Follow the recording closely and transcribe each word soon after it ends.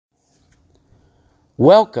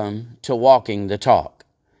Welcome to Walking the Talk,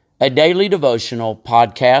 a daily devotional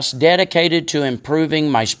podcast dedicated to improving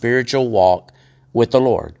my spiritual walk with the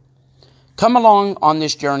Lord. Come along on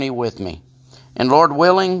this journey with me, and Lord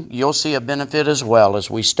willing, you'll see a benefit as well as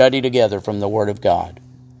we study together from the Word of God.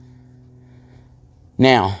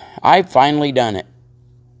 Now, I've finally done it.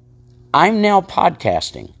 I'm now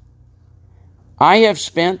podcasting. I have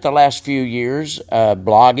spent the last few years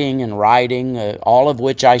blogging and writing, all of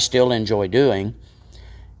which I still enjoy doing.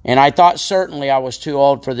 And I thought certainly I was too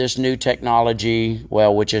old for this new technology,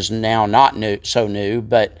 which is now not so new,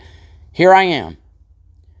 but here I am.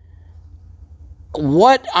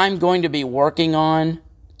 What I'm going to be working on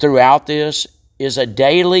throughout this is a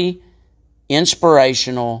daily,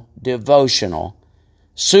 inspirational, devotional,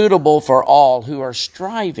 suitable for all who are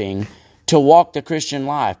striving to walk the Christian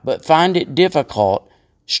life, but find it difficult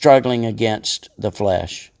struggling against the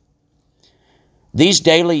flesh. These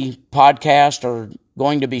daily podcasts are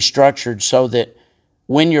going to be structured so that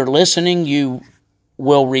when you're listening, you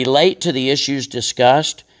will relate to the issues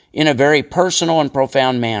discussed in a very personal and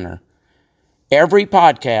profound manner. Every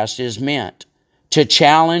podcast is meant to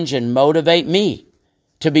challenge and motivate me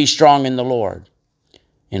to be strong in the Lord.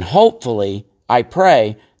 And hopefully, I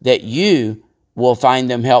pray that you will find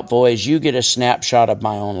them helpful as you get a snapshot of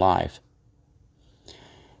my own life.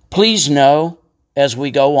 Please know, as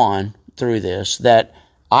we go on through this, that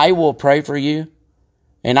I will pray for you,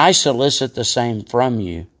 and I solicit the same from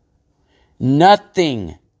you.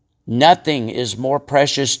 Nothing is more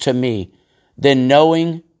precious to me than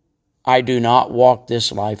knowing I do not walk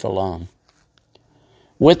this life alone.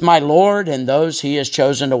 With my Lord and those He has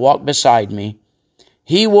chosen to walk beside me,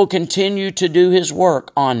 He will continue to do His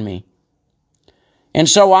work on me. And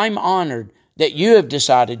so I'm honored that you have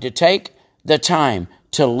decided to take the time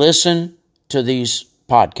to listen to these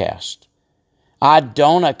podcasts. I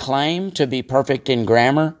don't claim to be perfect in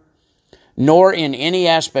grammar, nor in any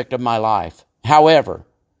aspect of my life. However,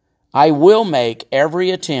 I will make every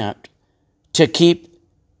attempt to keep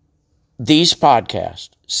these podcasts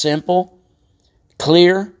simple,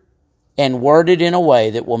 clear, and worded in a way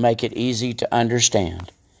that will make it easy to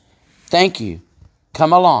understand. Thank you.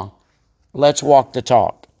 Come along. Let's walk the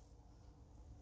talk.